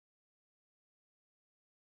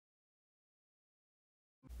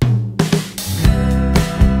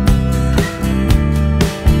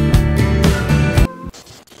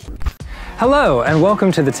Hello, and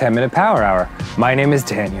welcome to the 10-Minute Power Hour. My name is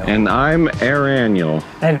Daniel. And I'm Araniel.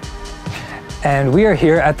 And we are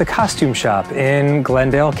here at the costume shop in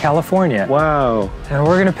Glendale, California. Wow. And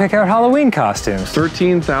we're gonna pick out Halloween costumes.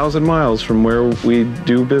 13,000 miles from where we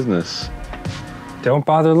do business. Don't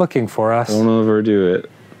bother looking for us. Don't overdo it.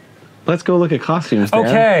 Let's go look at costumes, Dan.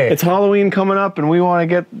 Okay. It's Halloween coming up and we want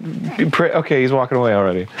to get... Okay, he's walking away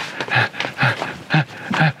already.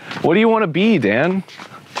 What do you want to be, Dan?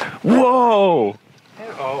 Whoa!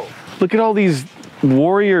 Oh. Look at all these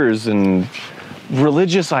warriors and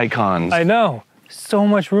religious icons. I know. So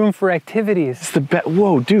much room for activities. It's the best.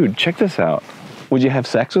 Whoa, dude, check this out. Would you have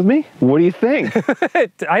sex with me? What do you think?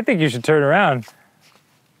 I think you should turn around.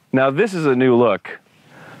 Now this is a new look.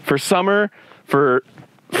 For summer, for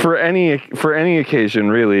any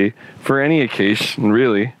occasion, really. For any occasion,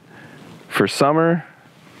 really. For summer.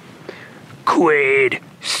 Quaid,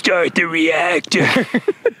 start the reactor.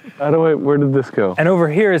 Where did this go? And over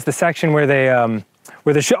here is the section where they,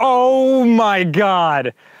 oh my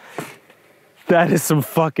God. That is some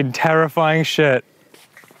fucking terrifying shit.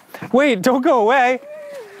 Wait, don't go away.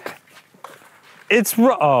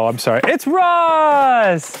 Oh, I'm sorry. It's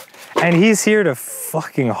Ross! And he's here to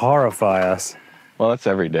fucking horrify us. Well, that's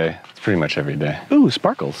every day. It's pretty much every day. Ooh,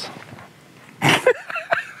 sparkles.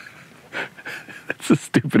 That's the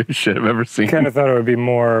stupidest shit I've ever seen. Kind of thought it would be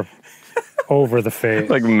more over the face.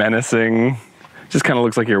 Like menacing. Just kind of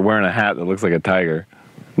looks like you're wearing a hat that looks like a tiger.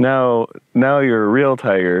 Now you're a real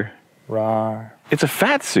tiger. Rawr. It's a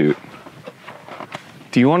fat suit.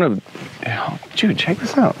 Do you want to... Dude, check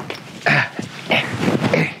this out.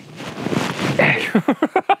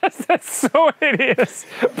 That's so hideous.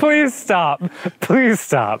 Please stop. Please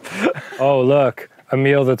stop. Oh, look. A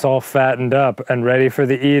meal that's all fattened up and ready for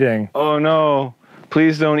the eating. Oh, no.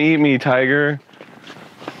 Please don't eat me, tiger.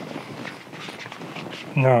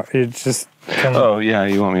 No, it's just... Oh, yeah,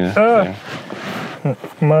 you want me to... Yeah.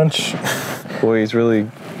 Munch. Boy, he's really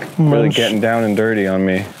getting down and dirty on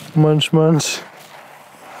me. Munch, munch.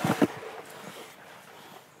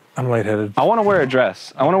 I'm lightheaded. I want to wear a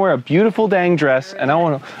dress. I want to wear a beautiful dang dress, and I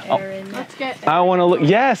want to... I want to look...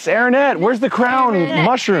 Yes, Aaronette, where's the crown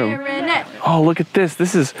mushroom? Aaronette. Oh, look at this.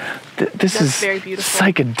 This is very beautiful.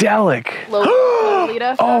 Psychedelic.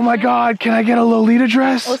 Lolita. Oh my God, can I get a Lolita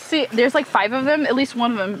dress? Let's see. There's like 5 of them. At least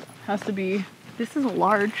one of them has to be. This is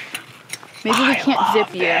large. Maybe we can't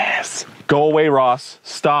zip you. Yes. Go away, Ross.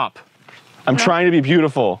 Stop. I'm trying to be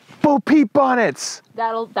beautiful. Bo Peep bonnets.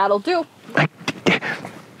 That'll do.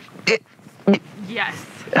 Yes.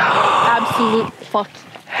 Absolute fuck.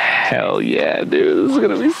 Hell yeah, dude. This is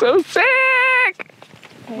gonna be so sick.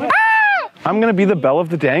 Ah! I'm gonna be the belle of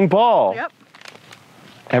the dang ball. Yep.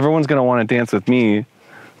 Everyone's gonna want to dance with me.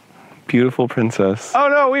 Beautiful princess. Oh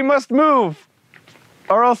no, we must move,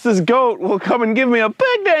 or else this goat will come and give me a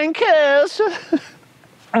big dang kiss.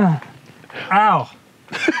 Ow.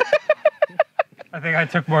 I think I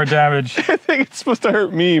took more damage. I think it's supposed to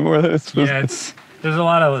hurt me more than it's supposed to. There's a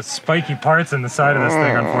lot of spiky parts in the side of this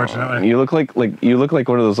thing, unfortunately. You look like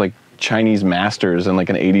one of those like Chinese masters in like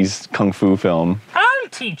an 80s kung fu film. I'll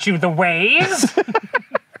teach you the ways.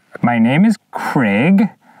 My name is Craig.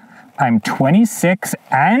 I'm 26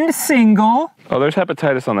 and single. Oh, there's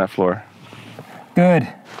hepatitis on that floor. Good.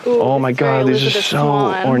 Ooh, Oh my God, these are so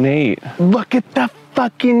Swan. ornate. Look at the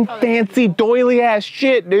fucking fancy doily ass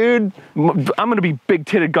shit, dude. I'm gonna be big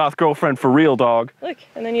titted goth girlfriend for real, dog. Look,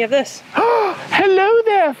 and then you have this. Hello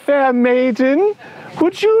there, fair maiden.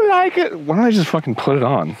 Would you like it? Why don't I just fucking put it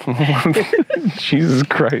on? Jesus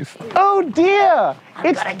Christ. Oh dear.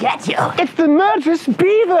 I'm gonna get you. It's the murderous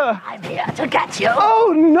beaver. I'm here to get you.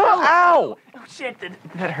 Oh no. Ow. Oh shit,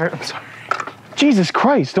 that hurt. I'm sorry. Jesus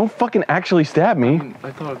Christ, don't fucking actually stab me.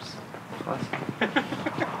 I thought it was...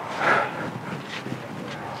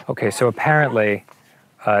 Okay, so apparently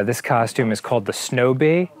this costume is called the Snow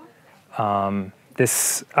Bee.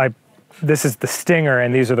 This is the stinger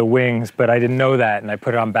and these are the wings, but I didn't know that and I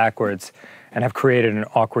put it on backwards and have created an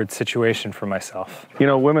awkward situation for myself. You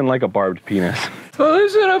know, women like a barbed penis. Oh,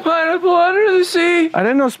 is it a pineapple under the sea? I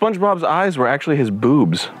didn't know SpongeBob's eyes were actually his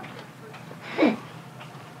boobs.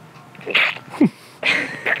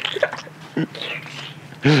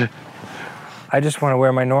 I just want to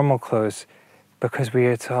wear my normal clothes because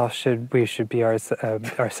we should be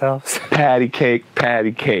ourselves. Patty cake,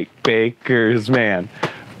 baker's man.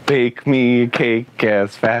 Bake me a cake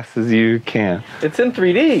as fast as you can. It's in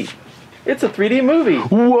 3D. It's a 3D movie.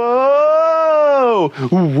 Whoa!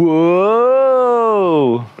 Whoa!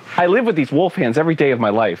 I live with these wolf hands every day of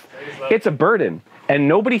my life. It's a burden, and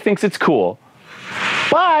nobody thinks it's cool.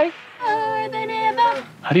 Bye!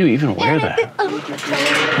 How do you even wear that?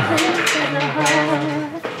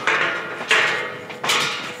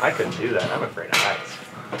 I couldn't do that. I'm afraid of heights.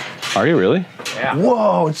 Are you really? Yeah.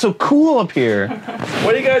 Whoa, it's so cool up here.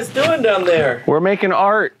 What are you guys doing down there? We're making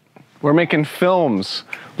art. We're making films.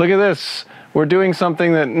 Look at this. We're doing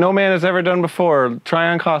something that no man has ever done before.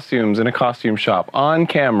 Try on costumes in a costume shop on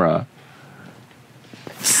camera.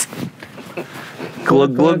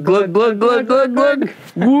 Glug, glug, glug, glug, glug, glug, glug.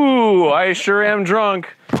 Woo, I sure am drunk.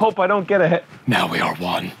 Hope I don't get a hit. Now we are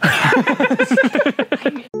one.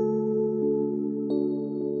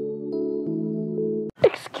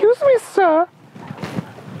 Excuse me, sir.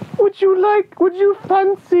 Would you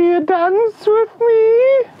fancy a dance with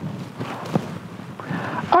me?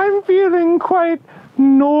 I'm feeling quite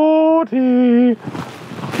naughty.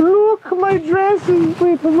 Look, my dress is,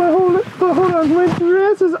 wait, hold on, my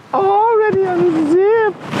dress is already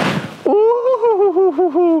unzipped.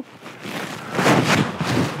 Ooh.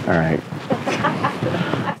 All right.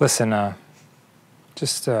 Listen,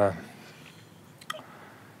 just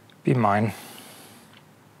be mine.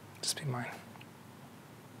 Just be mine.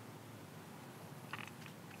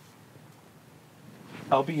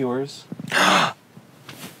 I'll be yours.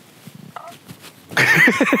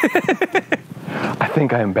 I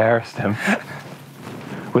think I embarrassed him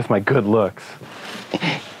with my good looks.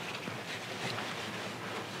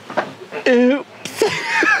 Ew.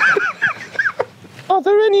 Are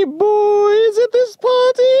there any boys at this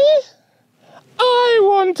party? I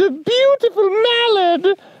want a beautiful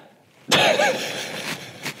mallard.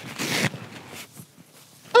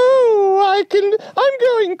 Oh, I'm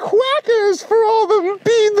going quackers for all the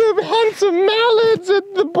handsome mallards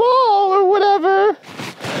at the ball or whatever.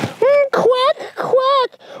 Quack,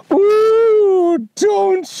 quack. Ooh,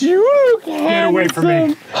 don't you look handsome? Get away from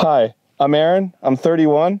me. Hi, I'm Aaron. I'm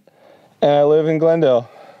 31, and I live in Glendale.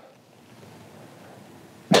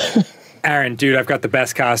 Aaron, dude, I've got the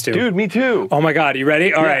best costume. Dude, me too. Oh my God, you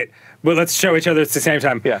ready? All right. Well, let's show each other at the same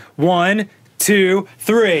time. Yeah. 1, 2,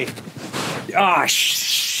 3. Ah,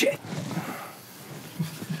 shit.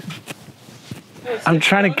 I'm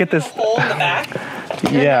trying to get this. Hole in the back?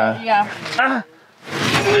 Yeah. Yeah. Now?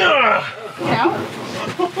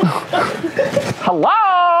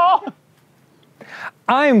 Hello?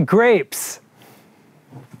 I'm Grapes.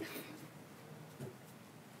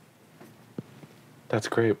 That's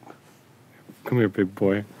great. Come here, big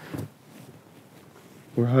boy.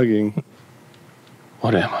 We're hugging.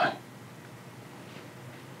 What am I?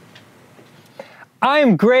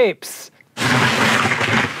 I'm Grapes. There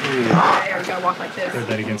we go, walk like this. Throw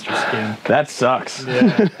that against your skin. That sucks.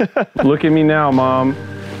 Yeah. Look at me now, Mom.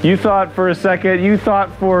 You thought for a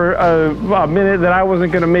minute that I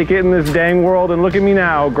wasn't gonna make it in this dang world, and look at me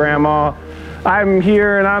now, Grandma. I'm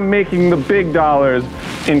here and I'm making the big dollars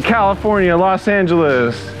in California, Los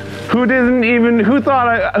Angeles. Who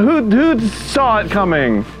saw it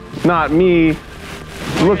coming? Not me.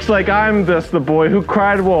 Looks like I'm just the boy who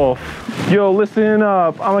cried wolf. Yo, listen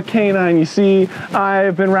up. I'm a canine, you see.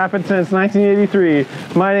 I've been rapping since 1983.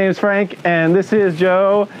 My name's Frank, and this is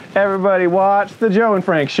Joe. Everybody watch the Joe and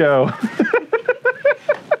Frank show.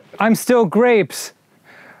 I'm still Grapes.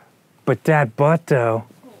 But that butt, though.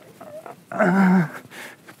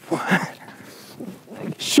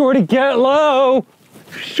 Shorty, get low.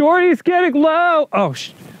 Shorty's getting low. Oh,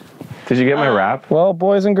 Did you get my rap? Well,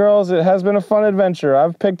 boys and girls, it has been a fun adventure.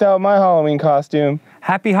 I've picked out my Halloween costume.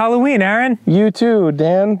 Happy Halloween, Aaron. You too,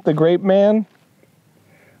 Dan, the grape man.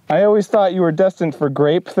 I always thought you were destined for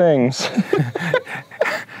grape things. I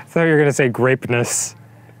thought you were gonna say grapeness.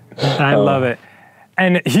 I love it.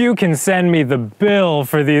 And you can send me the bill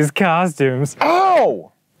for these costumes.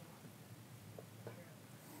 Ow!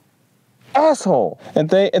 Asshole. And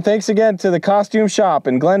thanks again to the costume shop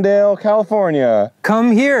in Glendale, California.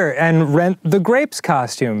 Come here and rent the Grapes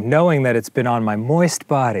costume, knowing that it's been on my moist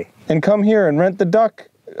body. And come here and rent the duck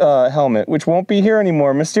helmet, which won't be here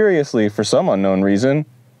anymore mysteriously for some unknown reason.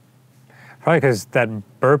 Probably because that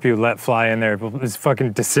burp you let fly in there is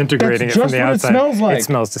fucking disintegrating That's it from just the what outside. it smells like. It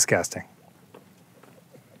smells disgusting.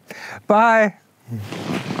 Bye.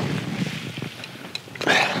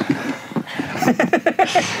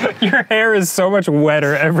 Your hair is so much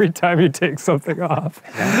wetter every time you take something off.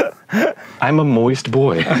 I'm a moist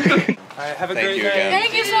boy. All right, have a great day.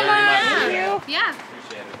 Thank you so much. Thank you. Yeah.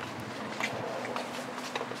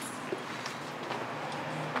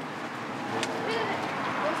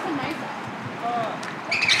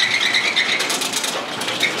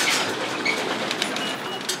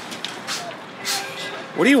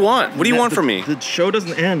 What do you want? What do you want from me? The show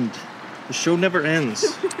doesn't end. The show never ends.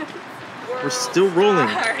 We're still rolling.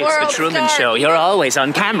 It's the Truman Show. You're always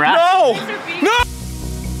on camera. No!